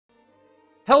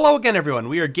Hello again, everyone.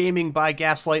 We are Gaming by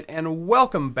Gaslight, and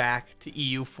welcome back to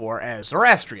EU4 as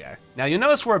Zoroastria. Now, you'll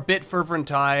notice we're a bit further in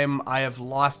time. I have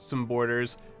lost some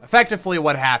borders. Effectively,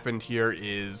 what happened here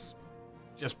is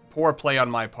just poor play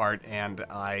on my part, and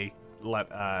I let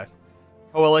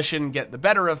coalition get the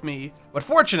better of me. But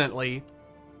fortunately,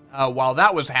 while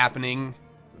that was happening,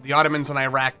 the Ottomans and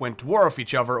Iraq went to war with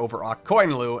each other over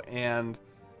Koinlu, and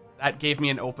that gave me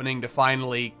an opening to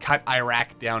finally cut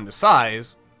Iraq down to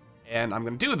size. And I'm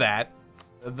going to do that,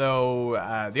 though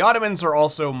the Ottomans are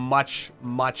also much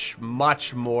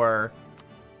more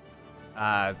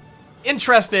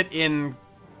interested in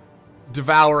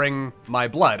devouring my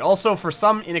blood. Also, for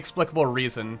some inexplicable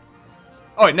reason...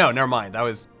 Oh, wait, no, never mind. That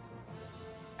was...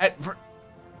 At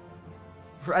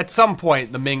some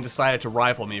point, the Ming decided to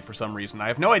rival me for some reason. I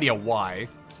have no idea why,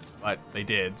 but they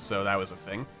did, so that was a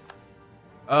thing.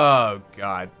 Oh,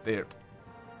 God.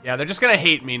 Yeah, they're just gonna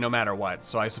hate me no matter what,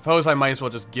 so I suppose I might as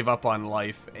well just give up on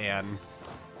life and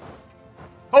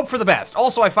hope for the best.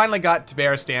 Also, I finally got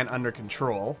Tabaristan under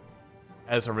control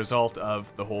as a result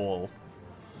of the whole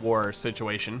war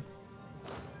situation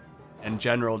and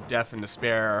general death and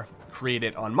despair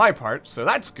created on my part, so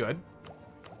that's good.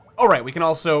 Alright, we can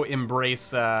also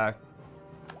embrace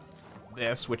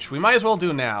this, which we might as well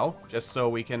do now, just so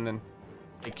we can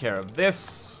take care of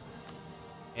this.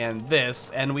 And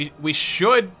this, and we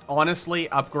should honestly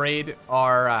upgrade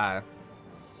our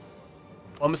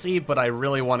diplomacy, but I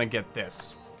really want to get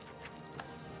this.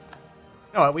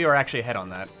 No, we were actually ahead on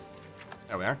that.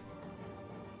 There we are.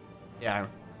 Yeah.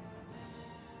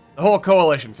 The whole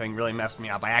coalition thing really messed me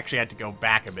up. I actually had to go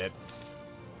back a bit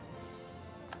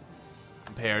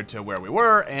compared to where we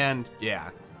were, and yeah.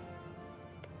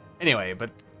 Anyway,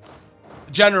 but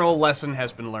the general lesson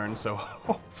has been learned, so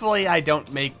hopefully I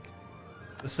don't make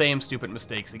the same stupid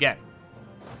mistakes again.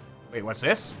 Wait, what's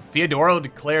this? Theodoro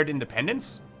declared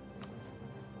independence?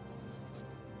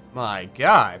 My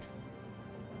God.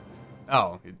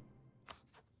 Oh.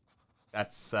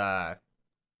 That's,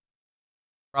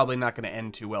 probably not going to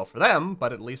end too well for them,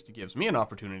 but at least it gives me an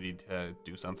opportunity to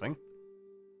do something.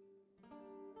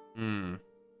 Now,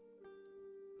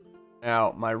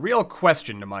 my real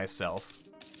question to myself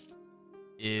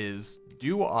is,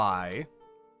 do I...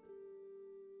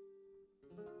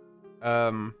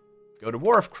 go to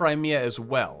war with Crimea as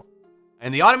well.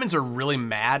 And the Ottomans are really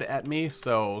mad at me,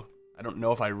 so I don't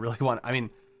know if I really want... I mean,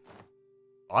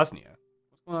 Bosnia?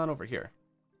 What's going on over here?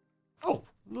 Oh,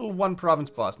 little one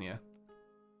province Bosnia.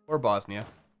 Or Bosnia.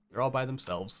 They're all by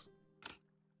themselves.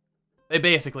 They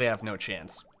basically have no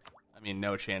chance. I mean,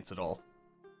 no chance at all.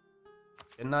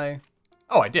 Didn't I?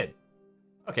 Oh, I did.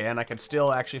 Okay, and I could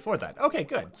still actually afford that. Okay,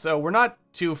 good. So we're not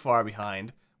too far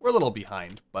behind. We're a little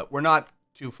behind, but we're not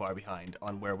too far behind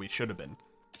on where we should have been,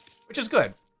 which is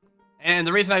good. And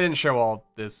the reason I didn't show all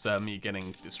this me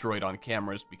getting destroyed on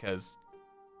camera is because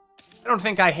I don't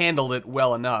think I handled it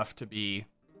well enough to be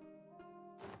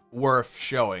worth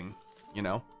showing, you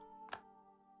know?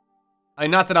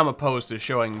 Not that I'm opposed to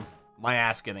showing my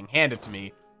ass getting handed to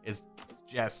me, it's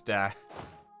just, I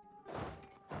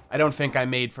don't think I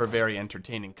made for very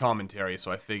entertaining commentary, so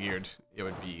I figured it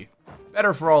would be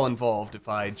better for all involved if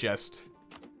I just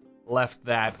left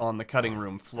that on the cutting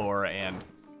room floor and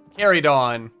carried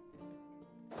on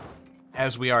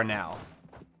as we are now.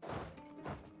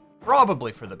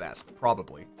 Probably for the best.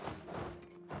 Probably.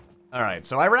 Alright,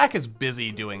 so Iraq is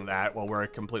busy doing that while we're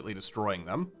completely destroying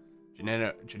them.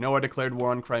 Genoa declared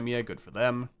war on Crimea. Good for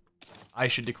them. I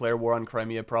should declare war on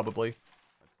Crimea, probably.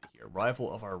 Let's see here. Rival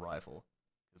of our rival.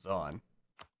 Kazan.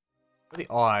 What are the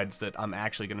odds that I'm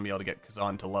actually going to be able to get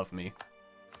Kazan to love me?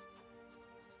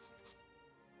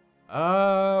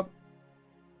 Alright.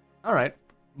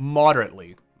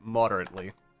 Moderately.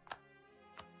 Moderately.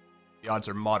 The odds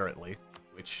are moderately,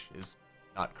 which is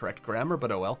not correct grammar,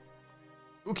 but oh well.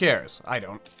 Who cares? I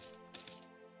don't.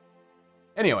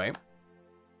 Anyway.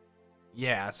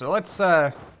 Yeah, so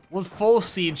we'll full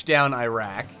siege down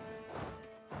Iraq.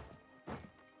 Let's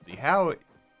see how...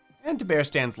 And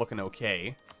Tabaristan's looking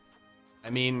okay. I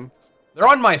mean, they're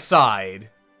on my side.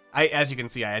 As you can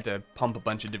see, I had to pump a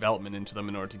bunch of development into them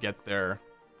in order to get their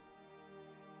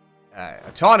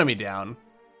autonomy down,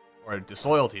 or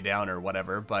disloyalty down, or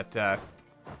whatever, but at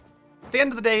the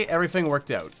end of the day, everything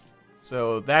worked out.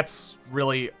 So that's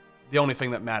really the only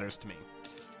thing that matters to me.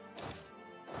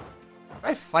 Should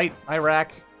I fight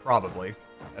Iraq? Probably.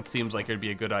 That seems like it'd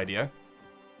be a good idea.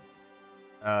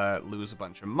 Lose a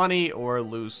bunch of money, or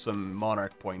lose some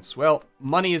monarch points. Well,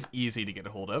 money is easy to get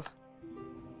a hold of.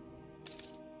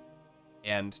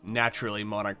 And naturally,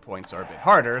 monarch points are a bit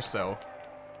harder, so...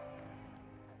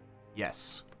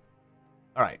 Yes.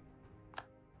 Alright.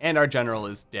 And our general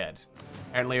is dead.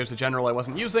 Apparently there's a general I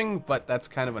wasn't using, but that's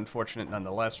kind of unfortunate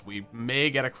nonetheless. We may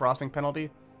get a crossing penalty.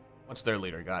 What's their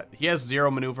leader got? He has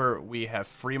 0 maneuver, we have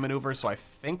free maneuver, so I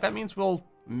think that means we'll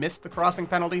miss the crossing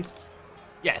penalty.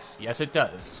 Yes, yes it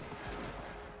does.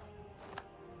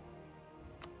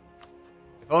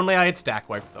 If only I had stack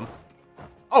wiped them.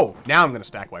 Oh, now I'm gonna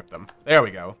stack wipe them. There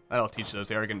we go. That'll teach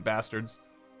those arrogant bastards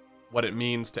what it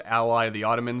means to ally the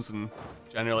Ottomans and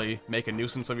generally make a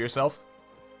nuisance of yourself.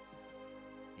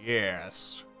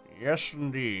 Yes. Yes,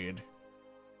 indeed.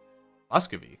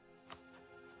 Muscovy.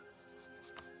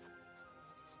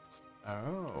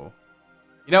 Oh.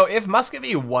 You know, if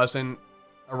Muscovy wasn't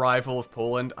a rival of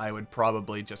Poland, I would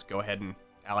probably just go ahead and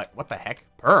ally... What the heck?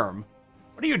 Perm?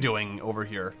 What are you doing over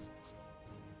here?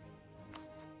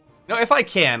 No, if I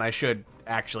can, I should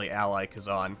actually ally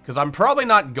Kazan, because I'm probably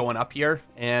not going up here,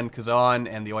 and Kazan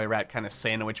and the Oirat kind of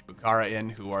sandwich Bukhara in,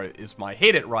 who is my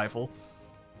hated rival.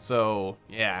 So,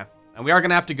 yeah. And we are going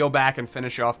to have to go back and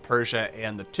finish off Persia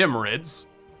and the Timurids.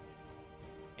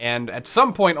 And at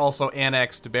some point also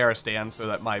annex Tabaristan so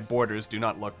that my borders do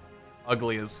not look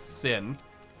ugly as sin.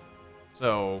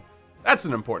 So, that's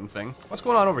an important thing. What's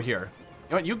going on over here?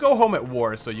 You know what? You go home at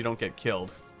war so you don't get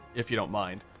killed, if you don't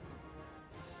mind.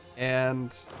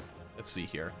 And let's see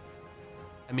here.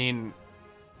 I mean,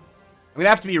 I'm going to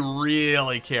have to be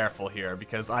really careful here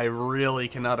because I really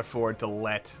cannot afford to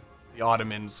let the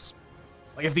Ottomans...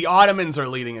 Like, if the Ottomans are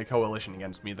leading a coalition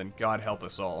against me, then God help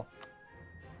us all.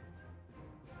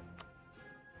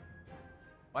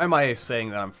 Why am I saying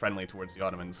that I'm friendly towards the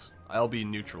Ottomans? I'll be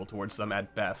neutral towards them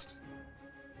at best.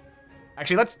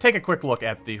 Actually, let's take a quick look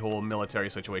at the whole military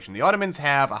situation. The Ottomans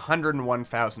have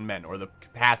 101,000 men, or the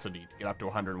capacity to get up to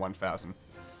 101,000.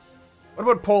 What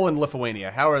about Poland,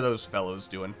 Lithuania? How are those fellows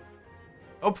doing?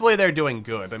 Hopefully they're doing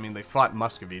good. I mean, they fought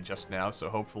Muscovy just now, so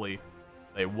hopefully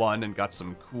they won and got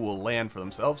some cool land for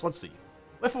themselves. Let's see.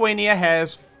 Lithuania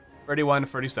has 31 to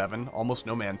 37, almost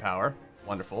no manpower.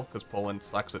 Wonderful, because Poland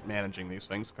sucks at managing these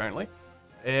things currently.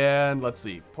 And let's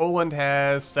see. Poland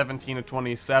has 17 to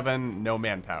 27, no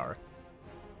manpower.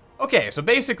 Okay, so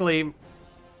basically,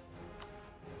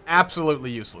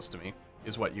 absolutely useless to me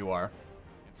is what you are.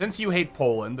 And since you hate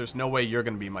Poland, there's no way you're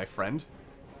going to be my friend.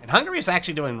 And Hungary is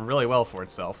actually doing really well for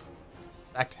itself.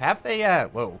 In fact, have they,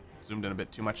 whoa, zoomed in a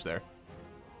bit too much there.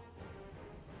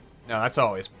 No, that's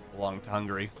always belonged to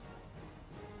Hungary.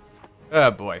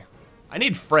 Oh boy. I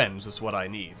need friends is what I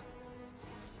need.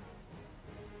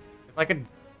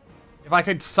 If I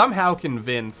could somehow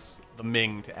convince the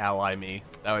Ming to ally me,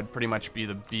 that would pretty much be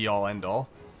the be-all, end-all.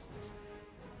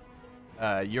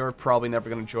 You're probably never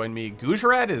going to join me.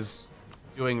 Gujarat is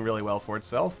doing really well for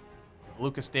itself.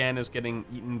 Lukistan is getting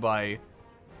eaten by...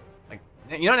 Like,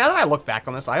 you know, now that I look back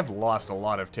on this, I have lost a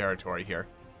lot of territory here.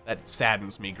 That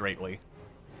saddens me greatly.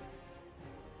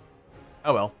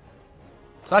 Oh well.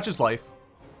 Such is life.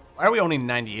 Why are we only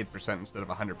 98% instead of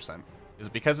 100%? Is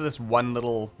it because of this one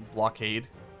little blockade?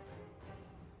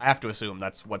 I have to assume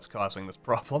that's what's causing this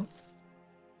problem.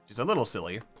 Which is a little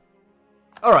silly.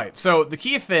 Alright, so the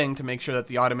key thing to make sure that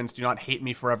the Ottomans do not hate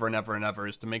me forever and ever and ever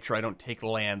is to make sure I don't take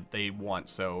land they want.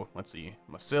 So, let's see.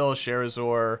 Mosul,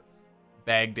 Sherazor,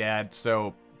 Baghdad.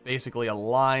 So, basically a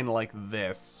line like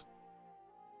this.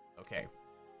 Okay.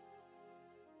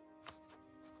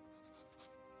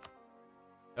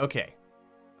 Okay.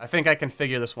 I think I can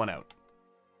figure this one out.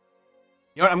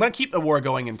 You know what? I'm going to keep the war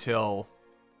going until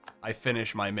I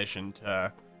finish my mission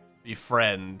to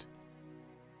befriend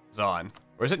Zon.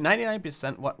 Or is it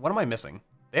 99%? What am I missing?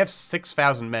 They have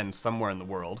 6,000 men somewhere in the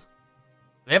world.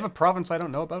 They have a province I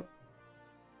don't know about?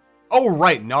 Oh,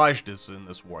 right. Najda's in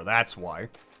this war. That's why.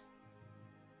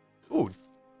 Ooh.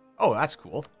 Oh, that's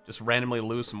cool. Just randomly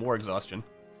lose some war exhaustion.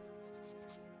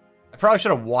 I probably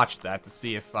should have watched that to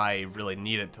see if I really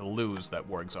needed to lose that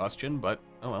war exhaustion, but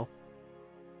oh well.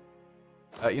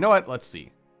 You know what? Let's see.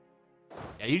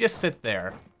 Yeah, you just sit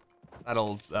there.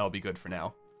 That'll be good for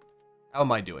now. How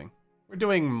am I doing? We're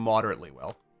doing moderately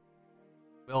well.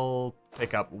 We'll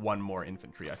pick up one more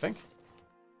infantry, I think.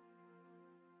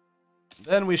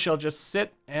 Then we shall just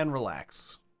sit and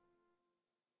relax.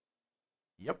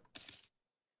 Yep.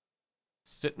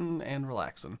 Sitting and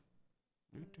relaxing.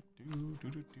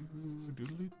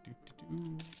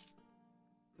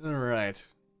 Alright.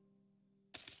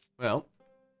 Well,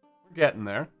 we're getting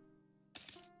there.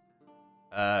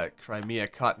 Crimea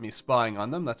caught me spying on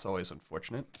them. That's always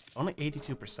unfortunate. Only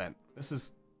 82%. This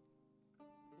is...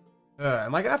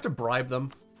 am I gonna have to bribe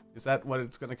them? Is that what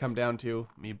it's gonna come down to?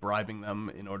 Me bribing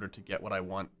them in order to get what I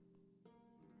want?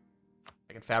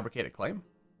 I can fabricate a claim?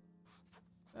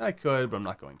 I could, but I'm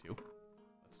not going to.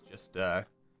 Let's just,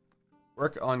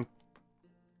 work on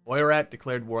Oirat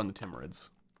declared war on the Timurids.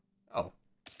 Oh.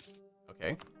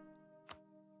 Okay.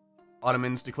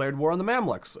 Ottomans declared war on the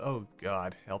Mamluks. Oh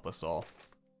god, help us all.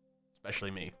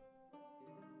 Especially me.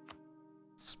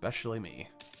 Especially me.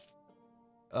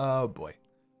 Oh boy.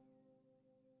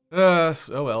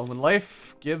 So well, when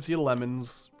life gives you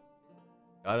lemons,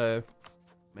 gotta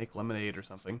make lemonade or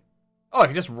something. Oh, I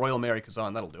can just Royal Mary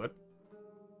Kazan, that'll do it.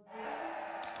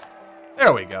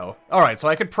 There we go. Alright, so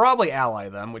I could probably ally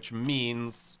them, which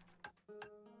means...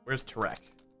 Where's Tarek?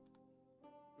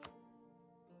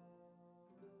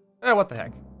 Eh, what the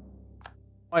heck.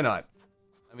 Why not?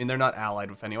 I mean, they're not allied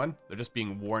with anyone. They're just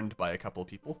being warned by a couple of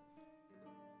people.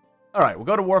 Alright, we'll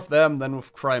go to war with them, then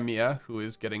with Crimea, who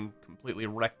is getting completely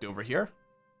wrecked over here.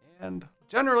 And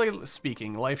generally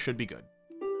speaking, life should be good.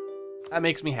 That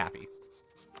makes me happy.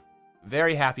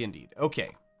 Very happy indeed.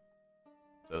 Okay.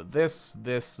 So this.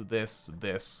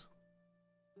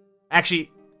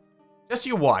 Actually, just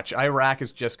you watch. Iraq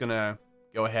is just gonna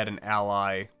go ahead and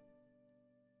ally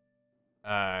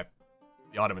the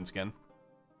Ottomans again.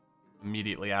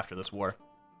 Immediately after this war.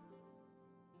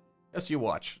 Just you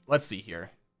watch. Let's see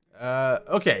here.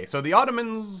 Okay, so the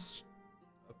Ottomans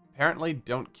apparently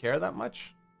don't care that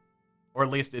much. Or at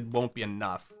least it won't be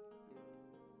enough.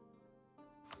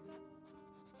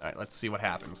 Alright, let's see what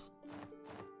happens.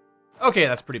 Okay,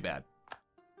 that's pretty bad.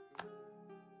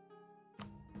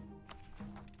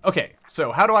 Okay,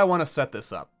 so how do I want to set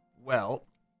this up? Well,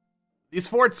 these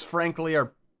forts, frankly,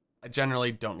 are... I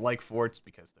generally don't like forts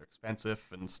because they're expensive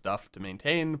and stuff to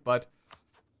maintain, but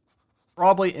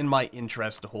probably in my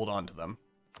interest to hold on to them.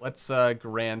 Let's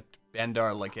grant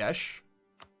Bandar Lagesh,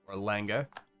 or Langa.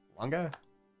 Langa?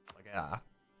 Laga.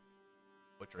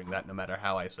 Butchering that no matter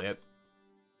how I say it.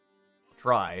 I'll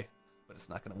try, but it's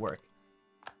not going to work.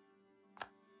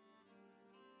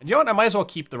 And you know what? I might as well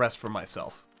keep the rest for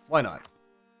myself. Why not?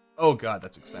 Oh god,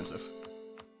 that's expensive.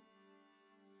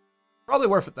 Probably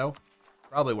worth it, though.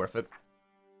 Probably worth it.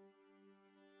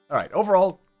 Alright,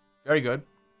 overall, very good.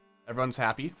 Everyone's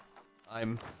happy.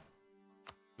 I'm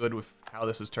good with how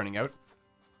this is turning out.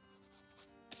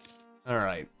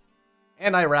 Alright.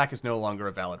 And Iraq is no longer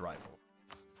a valid rival.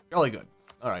 Jolly good.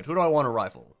 Alright, who do I want to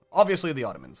rival? Obviously the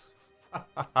Ottomans.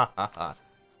 I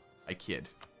kid.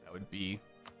 That would be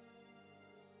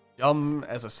dumb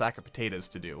as a sack of potatoes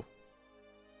to do.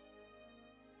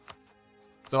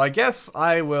 So I guess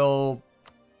I will...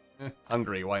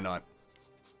 Hungary, why not?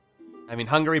 I mean,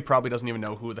 Hungary probably doesn't even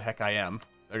know who the heck I am.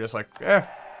 They're just like,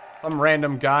 some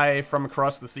random guy from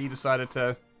across the sea decided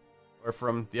to... Or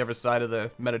from the other side of the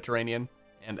Mediterranean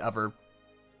and other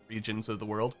regions of the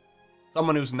world.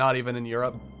 Someone who's not even in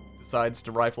Europe decides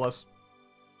to rifle us.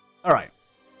 Alright.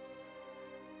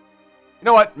 You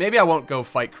know what? Maybe I won't go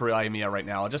fight Crimea right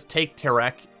now. I'll just take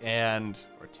Terek and...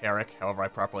 Or Terek, however I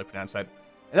properly pronounce that.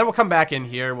 And then we'll come back in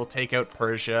here. We'll take out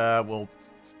Persia. We'll...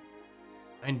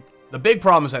 And the big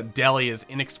problem is that Delhi is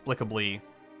inexplicably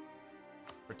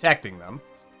protecting them.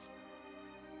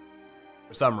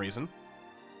 For some reason.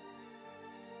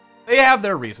 They have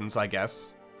their reasons, I guess.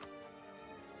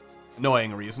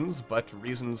 Annoying reasons, but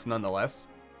reasons nonetheless.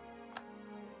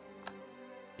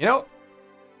 You know...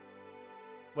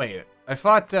 Wait, I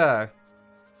thought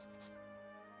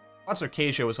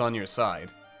Circassia was on your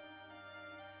side.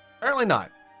 Apparently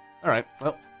not. Alright,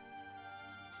 well.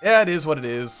 Yeah, it is what it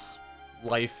is.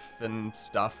 Life and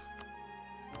stuff.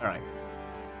 Alright.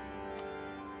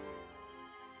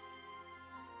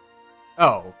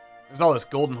 Oh, there's all this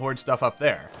Golden Horde stuff up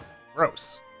there.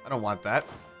 Gross. I don't want that.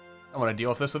 I don't want to deal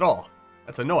with this at all.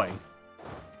 That's annoying.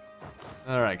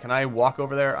 Alright, can I walk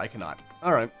over there? I cannot.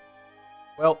 Alright.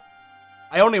 Well,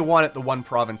 I only wanted the one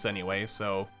province anyway,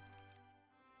 so...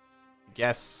 I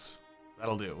guess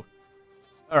that'll do.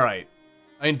 Alright.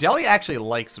 I mean, Delhi actually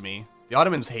likes me. The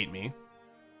Ottomans hate me.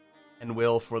 And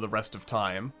will for the rest of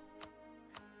time.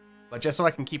 But just so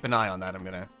I can keep an eye on that, I'm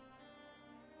gonna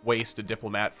waste a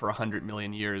diplomat for 100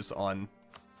 million years on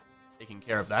taking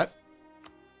care of that.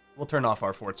 We'll turn off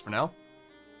our forts for now.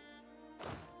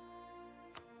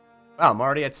 Wow, I'm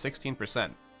already at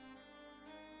 16%.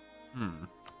 Do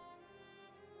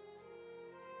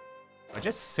I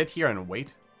just sit here and wait?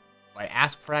 Do I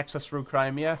ask for access through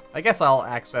Crimea? I guess I'll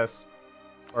access...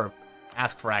 Or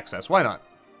ask for access. Why not?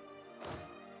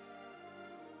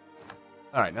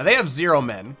 Alright, now they have 0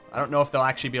 men. I don't know if they'll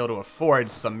actually be able to afford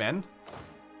some men.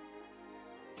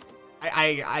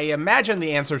 I imagine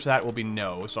the answer to that will be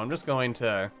no, so I'm just going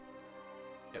to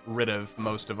get rid of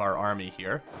most of our army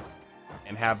here.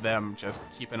 And have them just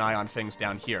keep an eye on things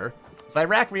down here. Has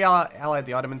Iraq re-allied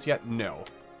the Ottomans yet? No.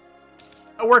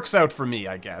 It works out for me,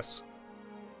 I guess.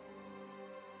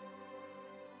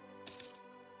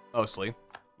 Mostly.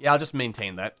 Yeah, I'll just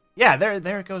maintain that. Yeah,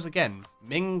 there it goes again.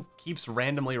 Ming keeps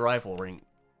randomly rivaling.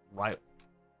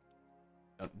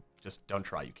 Don't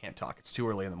try. You can't talk. It's too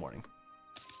early in the morning.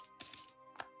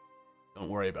 Don't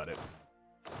worry about it.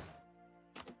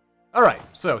 Alright,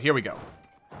 so here we go.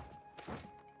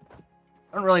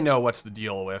 I don't really know what's the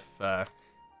deal with the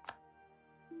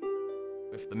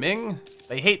Ming.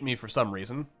 They hate me for some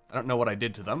reason. I don't know what I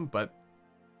did to them, but,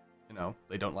 you know,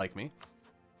 they don't like me.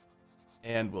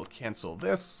 And we'll cancel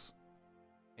this.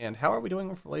 And how are we doing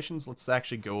with relations? Let's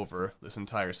actually go over this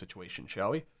entire situation, shall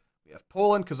we? We have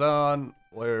Poland, Kazan,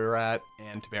 Oirat,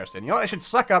 and Tabaristan. You know what? I should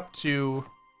suck up to...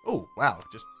 Oh, wow.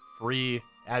 Just free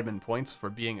admin points for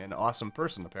being an awesome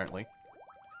person, apparently.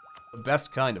 The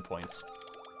best kind of points.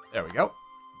 There we go.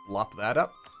 Blop that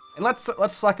up. And let's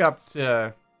suck up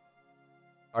to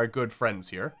our good friends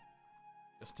here.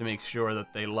 Just to make sure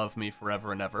that they love me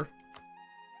forever and ever.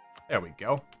 There we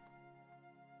go.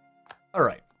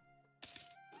 Alright.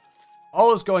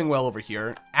 All is going well over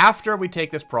here. After we take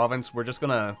this province, we're just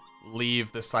gonna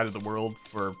leave this side of the world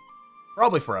for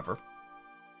probably forever.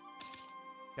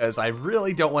 Because I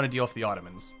really don't want to deal with the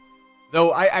Ottomans.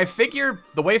 Though I figure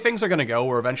the way things are gonna go,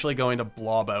 we're eventually going to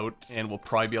blob out, and we'll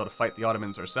probably be able to fight the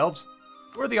Ottomans ourselves.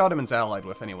 Who are the Ottomans allied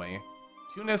with, anyway?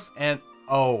 Tunis and...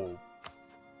 Oh.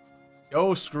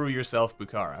 Go screw yourself,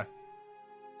 Bukhara.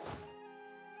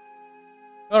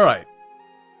 Alright.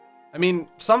 I mean,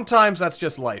 sometimes that's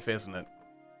just life, isn't it?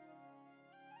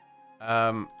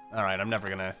 Alright, I'm never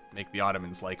gonna make the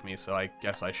Ottomans like me, so I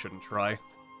guess I shouldn't try.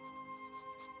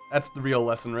 That's the real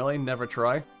lesson, really. Never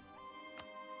try.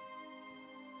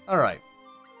 Alright.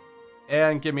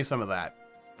 And give me some of that.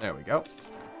 There we go.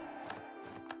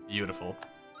 Beautiful.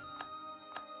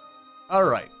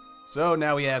 Alright. So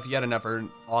now we have yet another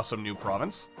awesome new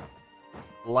province.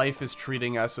 Life is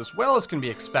treating us as well as can be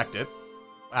expected.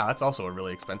 Wow, that's also a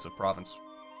really expensive province.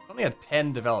 It's only a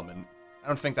 10 development. I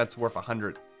don't think that's worth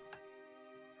 100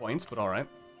 points, but alright.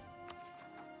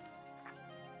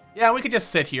 Yeah, we could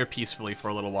just sit here peacefully for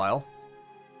a little while.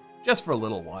 Just for a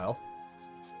little while.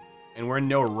 And we're in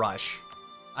no rush.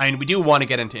 I mean, we do want to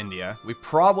get into India. We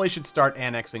probably should start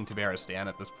annexing Tabaristan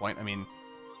at this point. I mean,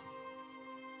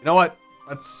 you know what?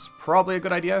 That's probably a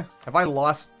good idea. Have I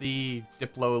lost the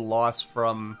Diplo loss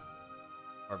from...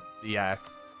 Or the,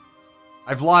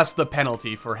 I've lost the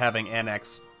penalty for having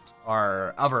annexed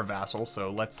our other vassal, so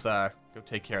let's go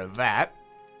take care of that.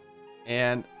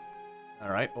 And,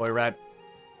 alright, Oirat.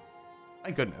 My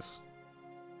goodness.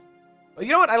 But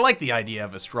you know what? I like the idea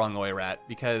of a strong Oirat,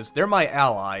 because they're my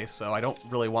ally, so I don't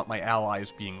really want my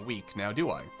allies being weak, now do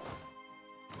I? You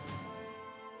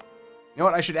know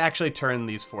what? I should actually turn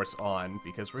these forts on,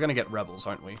 because we're gonna get rebels,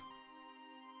 aren't we?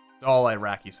 It's all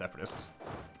Iraqi separatists.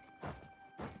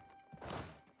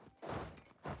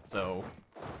 So,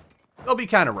 they'll be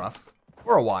kind of rough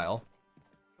for a while.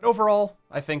 But overall,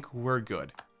 I think we're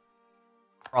good.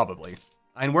 Probably.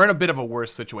 And we're in a bit of a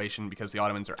worse situation because the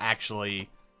Ottomans are actually...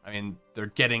 I mean, they're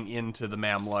getting into the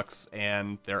Mamluks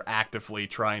and they're actively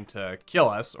trying to kill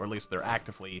us, or at least they're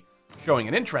actively showing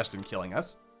an interest in killing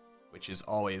us, which is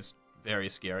always very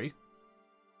scary.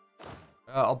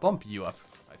 I'll bump you up,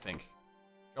 I think.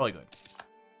 Really good.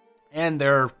 And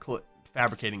they're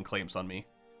fabricating claims on me.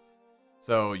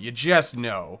 So, you just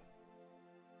know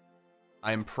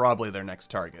I'm probably their next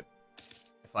target,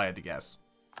 if I had to guess.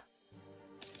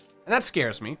 And that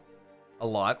scares me a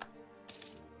lot.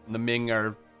 And the Ming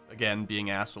are, again, being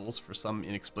assholes for some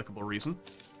inexplicable reason.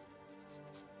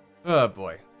 Oh,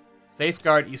 boy.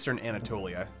 Safeguard Eastern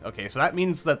Anatolia. Okay, so that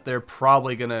means that they're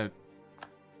probably gonna...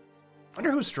 Wonder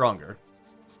who's stronger.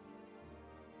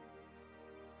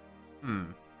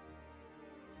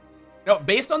 No,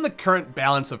 based on the current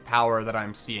balance of power that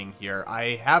I'm seeing here,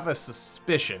 I have a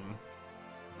suspicion,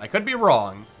 I could be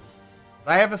wrong,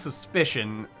 but I have a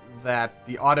suspicion that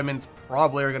the Ottomans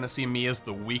probably are going to see me as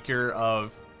the weaker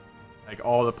of, like,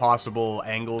 all the possible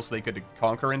angles they could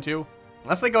conquer into.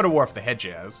 Unless they go to war with the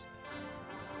Hejaz.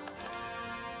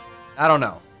 I don't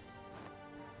know.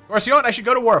 Of course, you know what? I should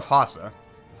go to war with Hassa.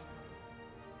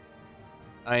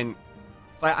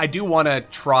 I do want to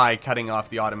try cutting off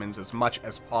the Ottomans as much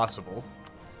as possible.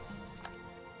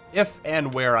 If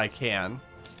and where I can.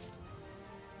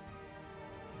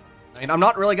 I mean, I'm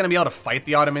not really going to be able to fight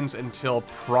the Ottomans until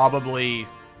probably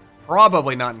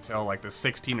not until like the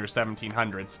 16 or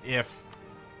 1700s,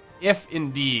 if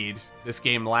indeed this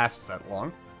game lasts that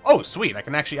long. Oh, sweet, I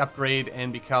can actually upgrade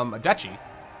and become a duchy,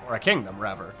 or a kingdom,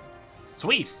 rather.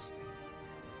 Sweet.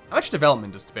 How much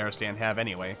development does Tabaristan have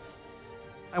anyway?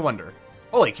 I wonder.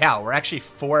 Holy cow, we're actually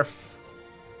 4th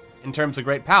in terms of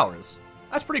great powers.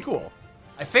 That's pretty cool.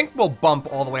 I think we'll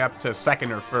bump all the way up to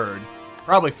 2nd or 3rd.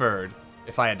 Probably third,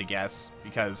 if I had to guess,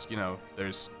 because, you know,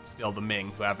 there's still the Ming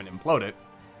who haven't imploded.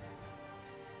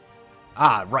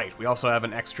 Ah, right, we also have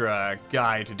an extra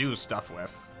guy to do stuff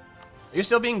with. Are you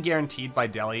still being guaranteed by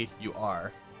Delhi? You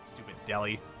are. Stupid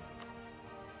Delhi.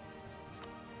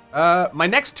 My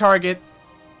next target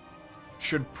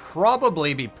should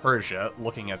probably be Persia,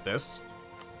 looking at this.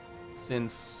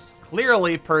 Since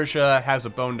clearly Persia has a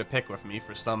bone to pick with me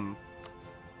for some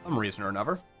reason or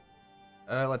another.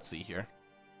 Let's see here.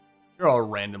 Sure, I'll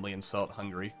randomly insult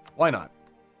Hungary. Why not?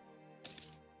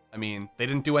 I mean, they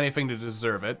didn't do anything to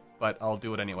deserve it, but I'll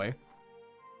do it anyway.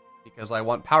 Because I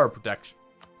want power protection.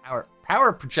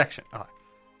 Power projection. Oh,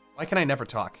 why can I never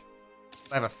talk?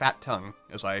 I have a fat tongue,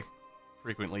 as I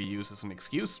frequently use as an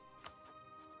excuse.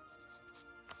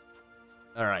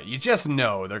 Alright, you just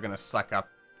know they're gonna suck up,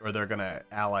 or they're gonna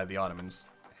ally the Ottomans.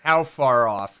 How far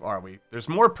off are we? There's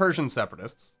more Persian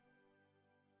separatists.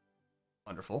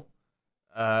 Wonderful.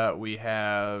 We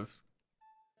have...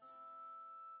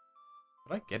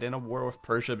 Could I get in a war with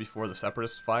Persia before the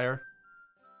separatists fire?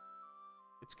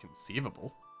 It's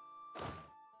conceivable.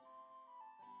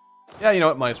 Yeah, you know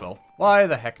what? Might as well. Why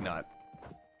the heck not?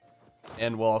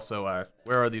 And we'll also,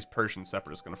 where are these Persian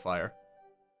separatists going to fire?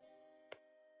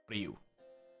 What are you?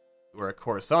 You are a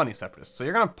Khorasani separatist. So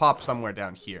you're going to pop somewhere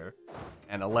down here.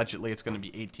 And allegedly it's going to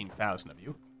be 18,000 of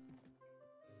you.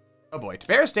 Oh boy.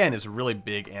 Tabaristan is really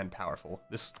big and powerful.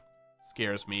 This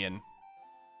scares me and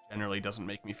generally doesn't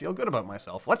make me feel good about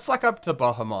myself. Let's suck up to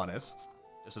Bahamanis.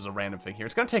 Just as a random thing here.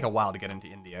 It's going to take a while to get into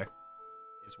India.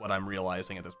 Is what I'm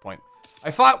realizing at this point.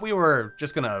 I thought we were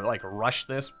just going to, like, rush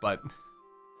this, but...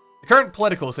 The current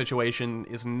political situation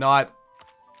is not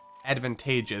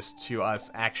advantageous to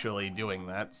us actually doing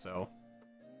that, so...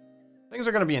 Things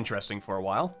are going to be interesting for a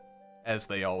while. As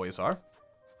they always are.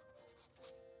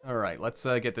 Alright, let's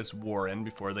get this war in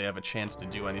before they have a chance to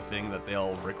do anything that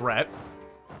they'll regret.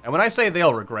 And when I say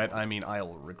they'll regret, I mean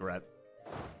I'll regret.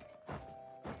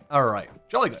 Alright,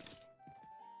 jolly good.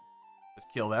 Just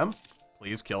kill them.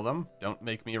 Please kill them. Don't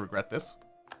make me regret this.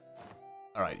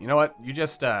 Alright, you know what? You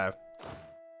just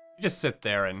sit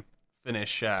there and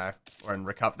finish, or and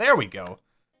recover. There we go.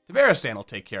 Tabaristan will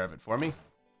take care of it for me.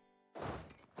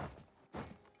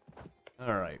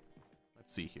 Alright.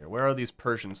 Let's see here. Where are these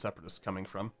Persian separatists coming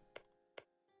from?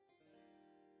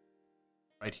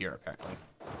 Right here, apparently.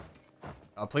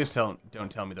 Oh, please don't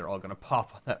tell me they're all gonna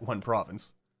pop on that one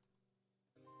province.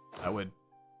 That would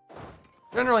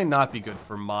generally not be good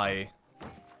for my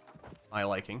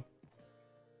liking.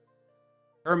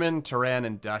 Kerman, Turan,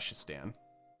 and Dashistan.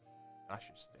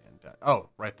 Oh,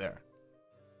 right there.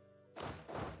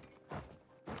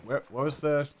 What was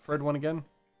the third one again?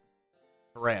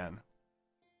 Turan.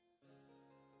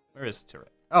 Where is Turan?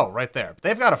 Oh, right there.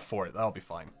 They've got a fort. That'll be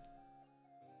fine.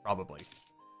 Probably.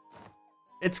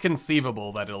 It's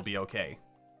conceivable that it'll be okay.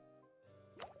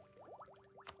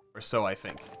 Or so I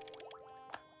think.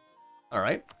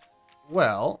 Alright.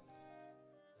 Well...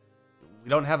 We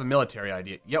don't have a military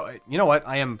idea. Yo, you know what?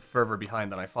 I am further behind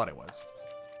than I thought I was.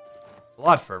 A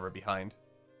lot further behind.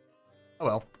 Oh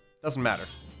well. Doesn't matter.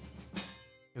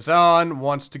 Kazan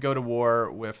wants to go to war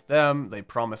with them. They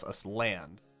promise us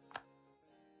land.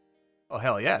 Oh,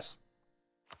 hell yes.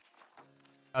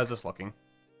 How's this looking?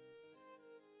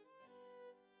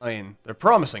 I mean, they're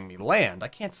promising me land. I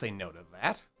can't say no to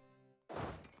that.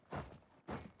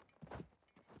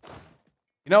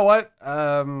 You know what?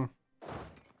 Tabaristan,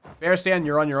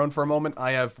 you're on your own for a moment.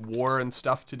 I have war and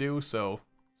stuff to do, so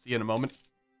see you in a moment.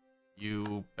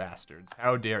 You bastards.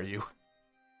 How dare you?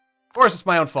 Of course, it's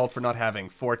my own fault for not having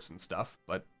forts and stuff,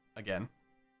 but again,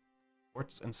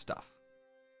 forts and stuff.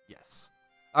 Yes.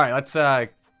 All right,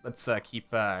 let's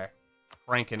keep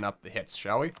cranking up the hits,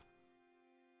 shall we?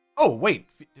 Oh wait,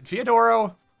 did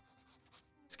Fyodoro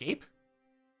escape?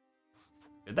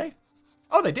 Did they?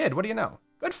 Oh, they did. What do you know?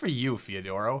 Good for you,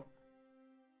 Fyodoro.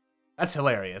 That's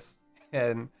hilarious.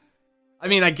 And I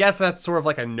mean, I guess that's sort of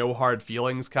like a no hard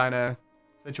feelings kind of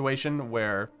situation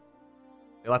where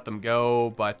they let them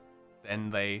go, but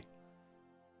then they,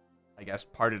 I guess,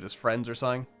 parted as friends or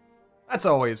something. That's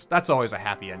always a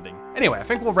happy ending. Anyway, I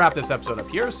think we'll wrap this episode up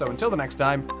here, so until the next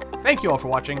time, thank you all for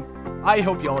watching. I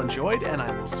hope you all enjoyed, and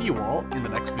I will see you all in the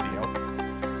next video.